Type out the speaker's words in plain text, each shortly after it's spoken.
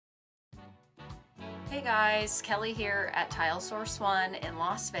Hey guys, Kelly here at Tile Source One in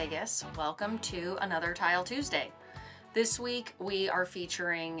Las Vegas. Welcome to another Tile Tuesday. This week we are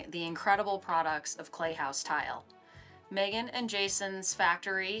featuring the incredible products of Clayhouse Tile. Megan and Jason's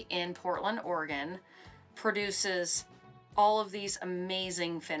factory in Portland, Oregon produces all of these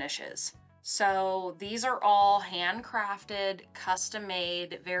amazing finishes. So these are all handcrafted, custom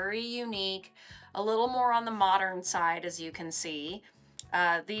made, very unique, a little more on the modern side as you can see.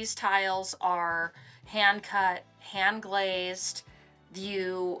 These tiles are hand cut, hand glazed.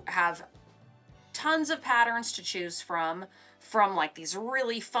 You have tons of patterns to choose from like these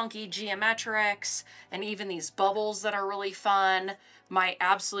really funky geometrics and even these bubbles that are really fun. My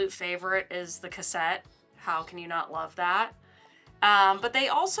absolute favorite is the cassette. How can you not love that? But they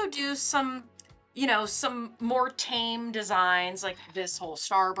also do some, some more tame designs, like this whole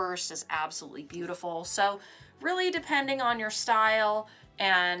starburst is absolutely beautiful. So really depending on your style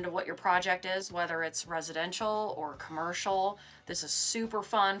and what your project is, whether it's residential or commercial, this is super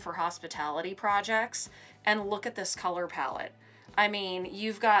fun for hospitality projects. And look at this color palette. I mean,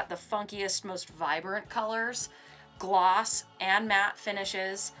 you've got the funkiest, most vibrant colors, gloss and matte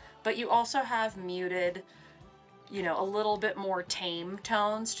finishes, but you also have muted, a little bit more tame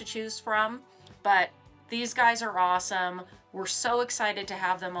tones to choose from. But these guys are awesome. We're so excited to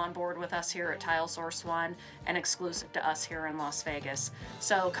have them on board with us here at Tile Source One and exclusive to us here in Las Vegas.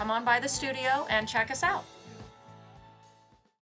 So come on by the studio and check us out.